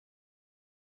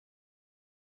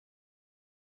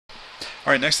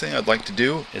Alright, next thing I'd like to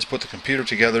do is put the computer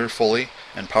together fully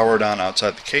and power it on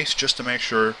outside the case just to make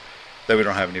sure that we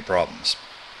don't have any problems.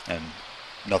 And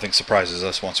nothing surprises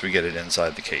us once we get it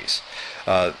inside the case.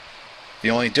 The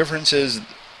only difference is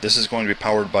this is going to be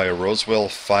powered by a Roswell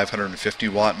 550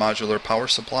 watt modular power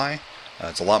supply.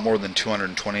 It's a lot more than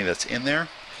 220 that's in there,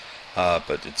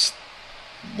 but it's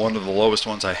one of the lowest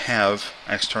ones I have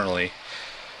externally,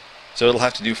 so it'll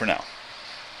have to do for now.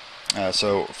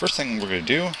 So first thing we're going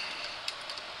to do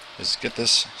is get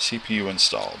this CPU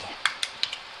installed.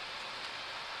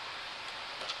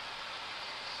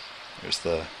 There's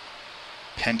the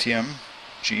Pentium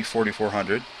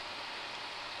G4400.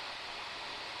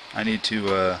 I need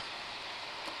to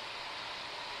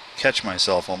catch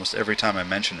myself almost every time I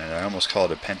mention it. I almost call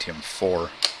it a Pentium 4,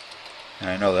 and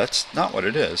I know that's not what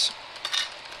it is.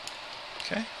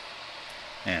 Okay,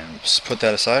 and let's put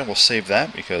that aside. We'll save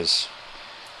that because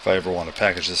if I ever want to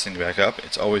package this thing back up,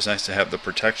 it's always nice to have the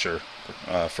protector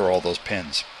for all those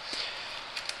pins.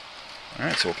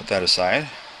 Alright, so we'll put that aside.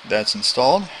 That's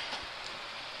installed.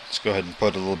 Let's go ahead and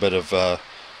put a little bit of,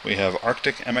 we have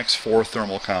Arctic MX4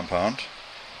 thermal compound.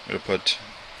 I'm going to put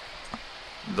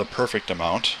the perfect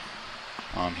amount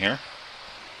on here.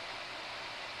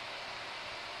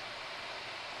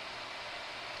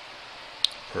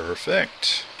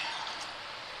 Perfect.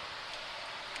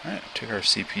 Alright, take our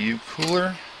CPU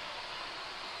cooler.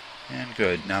 And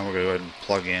good. Now we're going to go ahead and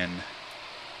plug in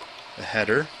the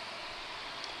header.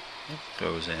 It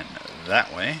goes in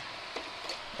that way.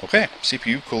 Okay,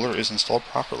 CPU cooler is installed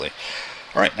properly.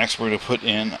 Alright, next we're going to put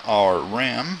in our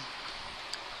RAM.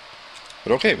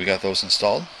 But okay, we got those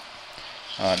installed.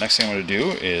 Next thing I'm going to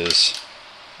do is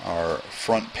our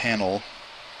front panel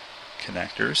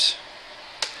connectors.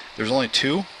 There's only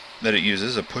two that it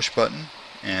uses, a push button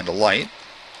and a light.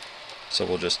 So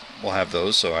we'll have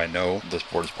those so I know this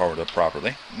board is powered up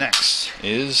properly. Next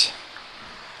is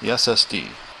the SSD.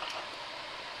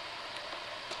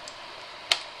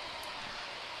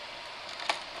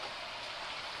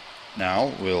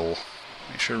 Now we'll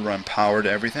make sure to run power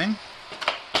to everything.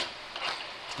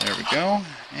 There we go,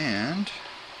 and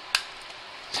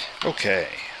okay.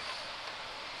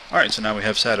 Alright, so now we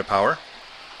have SATA power.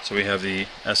 So we have the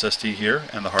SSD here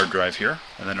and the hard drive here.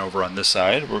 And then over on this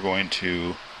side, we're going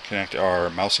to connect our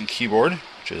mouse and keyboard,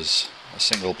 which is a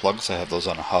single plug, so I have those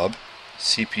on a hub.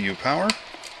 CPU power,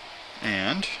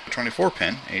 and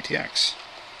 24-pin ATX.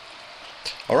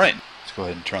 Alright, let's go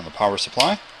ahead and turn on the power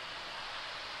supply.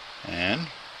 And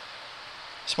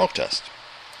smoke test.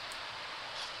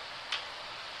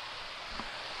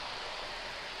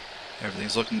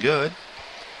 Everything's looking good.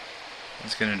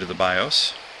 Let's get into the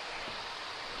BIOS.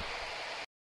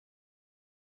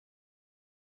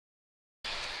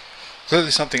 Clearly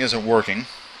something isn't working.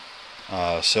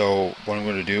 So what I'm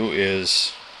going to do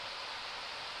is,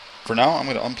 for now, I'm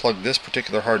going to unplug this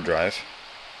particular hard drive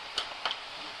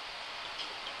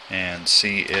and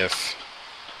see if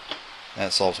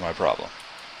that solves my problem.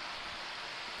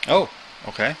 Oh,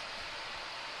 okay.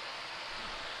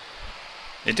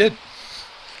 It did.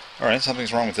 Alright,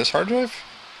 something's wrong with this hard drive?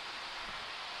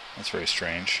 That's very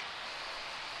strange.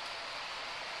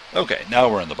 Okay,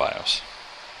 now we're in the BIOS.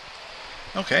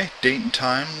 Okay, date and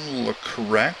time look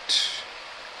correct.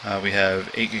 We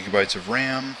have 8 GB of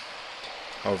RAM.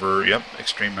 However, yep,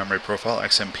 extreme memory profile,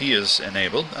 XMP is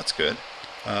enabled, that's good.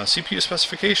 CPU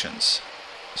specifications.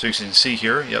 So you can see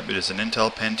here, yep, it is an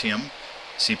Intel Pentium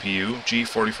CPU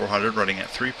G4400 running at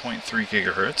 3.3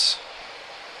 GHz.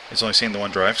 It's only seeing the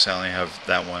one drive, so I only have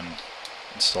that one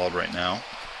installed right now.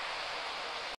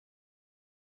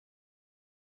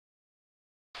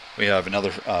 We have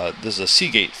another, this is a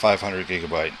Seagate 500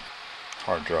 GB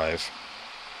hard drive.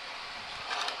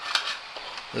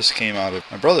 This came out of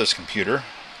my brother's computer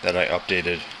that I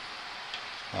updated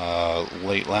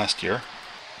late last year.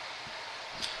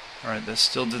 Alright, this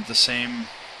still did the same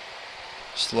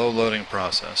slow loading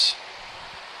process.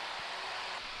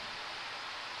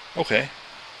 Okay.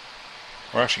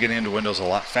 We're actually getting into Windows a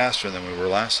lot faster than we were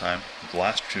last time, with the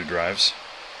last two drives.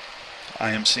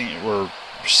 We're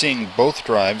seeing both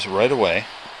drives right away.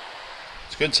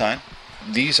 It's a good sign.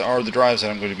 These are the drives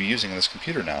that I'm going to be using in this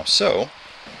computer now. So,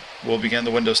 we'll begin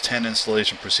the Windows 10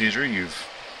 installation procedure. You've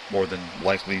more than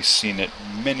likely seen it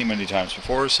many, many times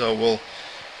before, so we'll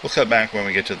cut back when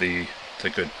we get to the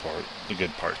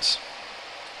good parts.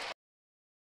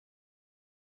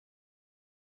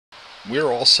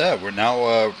 We're all set. We're now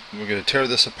we're going to tear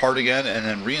this apart again and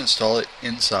then reinstall it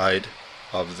inside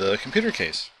of the computer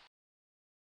case.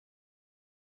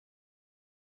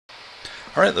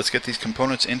 Alright, let's get these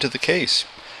components into the case.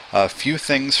 A few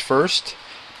things first.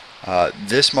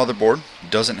 This motherboard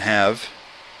doesn't have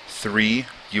 3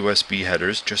 USB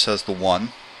headers, just as the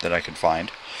one that I could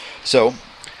find. So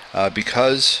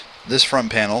because this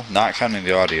front panel, not counting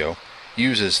the audio,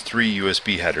 uses 3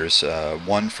 USB headers,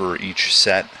 one for each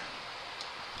set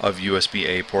of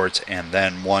USB-A ports, and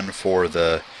then one for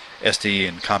the SD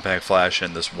and compact flash,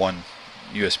 and this one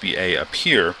USB-A up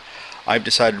here, I've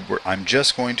decided I'm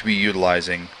just going to be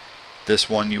utilizing this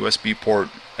one USB port,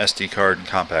 SD card, and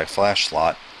compact flash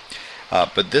slot.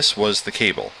 But this was the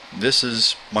cable. This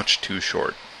is much too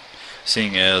short,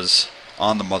 seeing as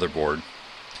on the motherboard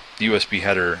the USB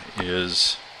header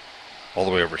is all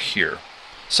the way over here.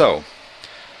 So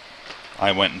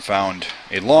I went and found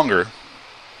a longer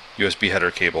USB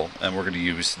header cable, and we're going to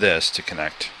use this to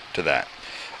connect to that.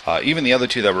 Even the other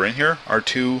two that were in here are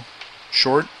too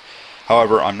short.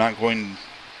 However,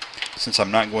 since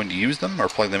I'm not going to use them or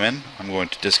plug them in, I'm going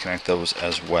to disconnect those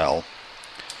as well.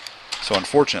 So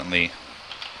unfortunately,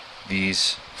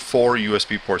 these 4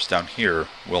 USB ports down here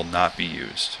will not be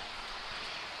used.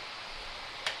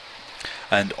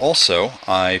 And also,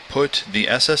 I put the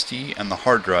SSD and the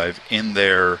hard drive in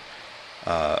their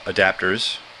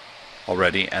adapters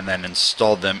already, and then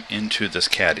installed them into this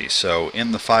caddy. So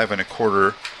in the 5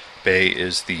 1/4 bay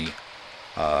is the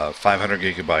 500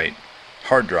 gigabyte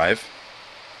hard drive,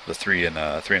 the 3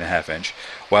 1/2 inch,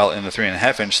 while in the 3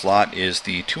 1/2 inch slot is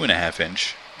the 2 1/2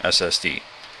 inch SSD.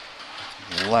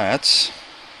 Let's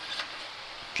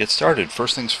get started.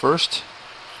 First things first,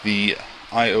 the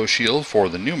I/O shield for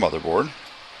the new motherboard.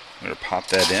 I'm going to pop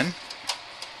that in.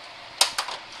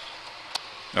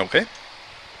 Okay.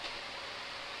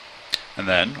 And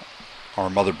then our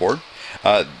motherboard.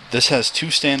 This has 2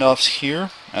 standoffs here,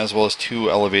 as well as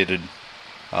 2 elevated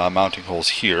mounting holes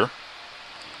here.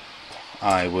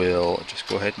 I will just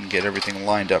go ahead and get everything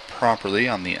lined up properly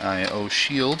on the I/O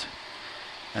shield,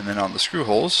 and then on the screw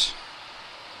holes,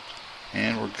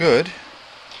 and we're good.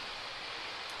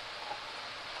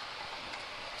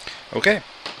 Okay.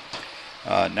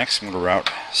 Next, I'm going to route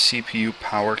CPU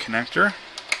power connector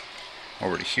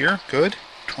over to here. Good.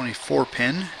 24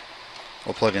 pin.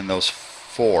 We'll plug in those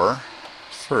 4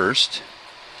 first.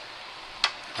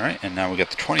 Alright, and now we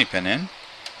got the 20 pin in.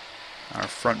 Our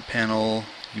front panel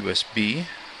USB.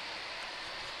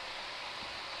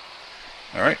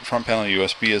 Alright, front panel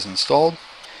USB is installed.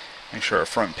 Make sure our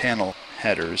front panel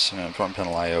headers and front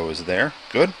panel I/O is there.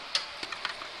 Good.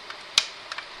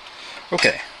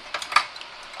 Okay.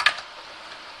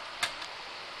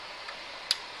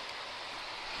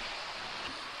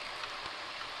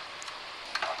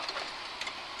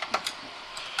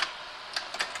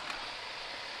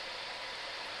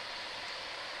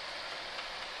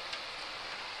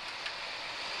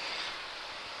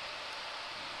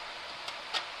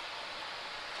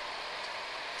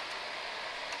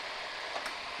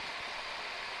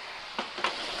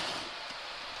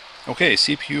 Okay,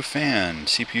 CPU fan,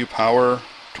 CPU power,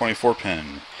 24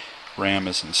 pin. RAM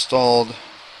is installed.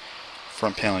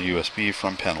 Front panel USB,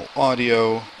 front panel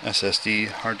audio, SSD,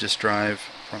 hard disk drive,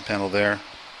 front panel there.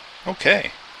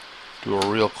 Okay, do a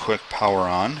real quick power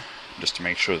on, just to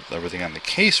make sure that everything on the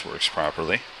case works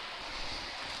properly.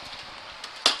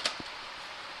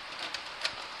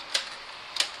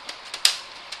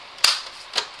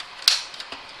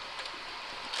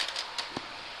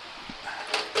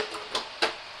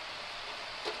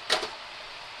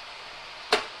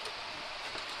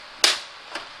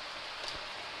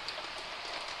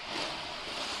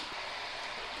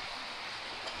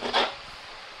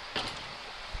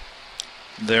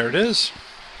 There it is,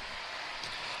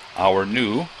 our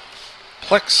new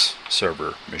Plex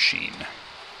server machine.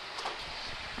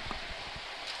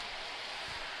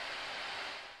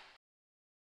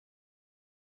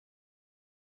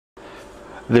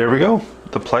 There we go.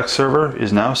 The Plex server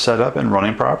is now set up and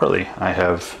running properly. I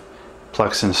have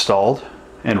Plex installed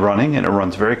and running, and it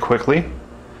runs very quickly.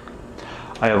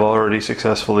 I have already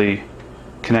successfully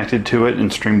connected to it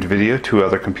and streamed video to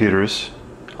other computers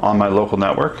on my local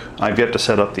network. I've yet to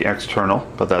set up the external,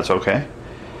 but that's okay.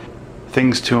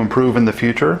 Things to improve in the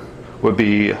future would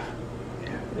be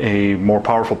a more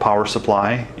powerful power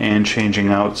supply and changing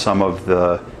out some of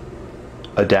the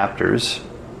adapters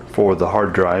for the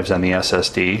hard drives and the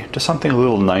SSD to something a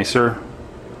little nicer.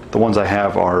 The ones I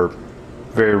have are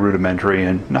very rudimentary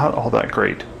and not all that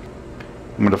great.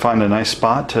 I'm going to find a nice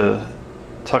spot to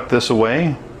tuck this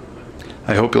away.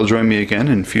 I hope you'll join me again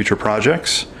in future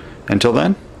projects. Until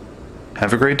then,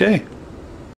 have a great day.